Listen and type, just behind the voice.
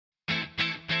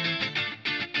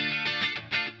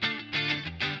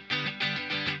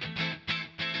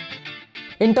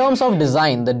In terms of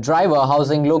design, the driver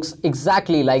housing looks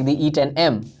exactly like the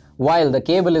E10M, while the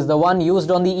cable is the one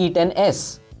used on the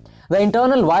E10S. The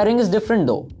internal wiring is different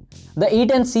though. The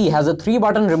E10C has a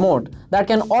 3-button remote that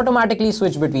can automatically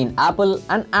switch between Apple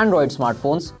and Android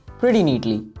smartphones pretty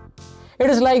neatly. It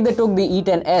is like they took the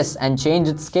E10S and changed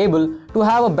its cable to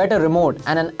have a better remote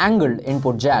and an angled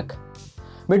input jack.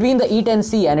 Between the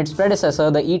E10C and its predecessor,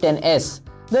 the E10S,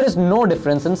 there is no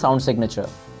difference in sound signature.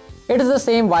 It is the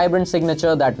same vibrant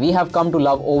signature that we have come to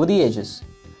love over the ages.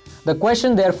 The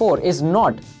question therefore is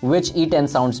not which E10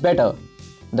 sounds better.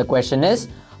 The question is,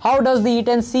 how does the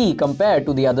E10C compare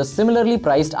to the other similarly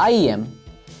priced IEM?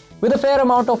 With a fair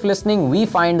amount of listening, we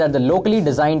find that the locally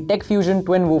designed TechFusion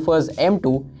twin woofers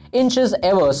M2 inches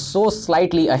ever so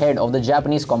slightly ahead of the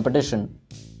Japanese competition.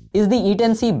 Is the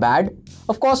E10C bad?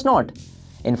 Of course not.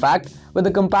 In fact, with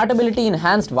the compatibility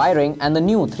enhanced wiring and the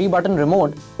new 3-button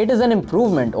remote, it is an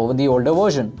improvement over the older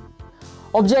version.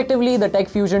 Objectively, the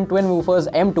TechFusion twin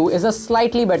woofers M2 is a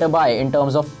slightly better buy in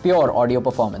terms of pure audio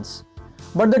performance.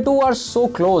 But the two are so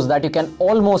close that you can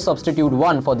almost substitute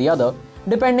one for the other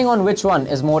depending on which one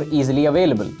is more easily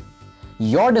available.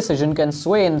 Your decision can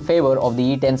sway in favor of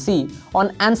the E10C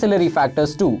on ancillary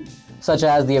factors too, such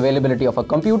as the availability of a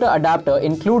computer adapter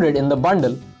included in the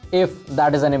bundle if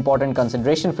that is an important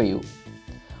consideration for you,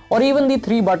 or even the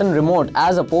 3-button remote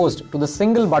as opposed to the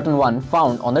single-button one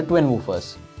found on the twin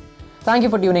woofers. Thank you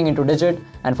for tuning into Digit,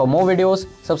 and for more videos,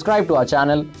 subscribe to our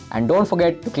channel and don't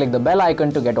forget to click the bell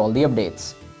icon to get all the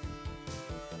updates.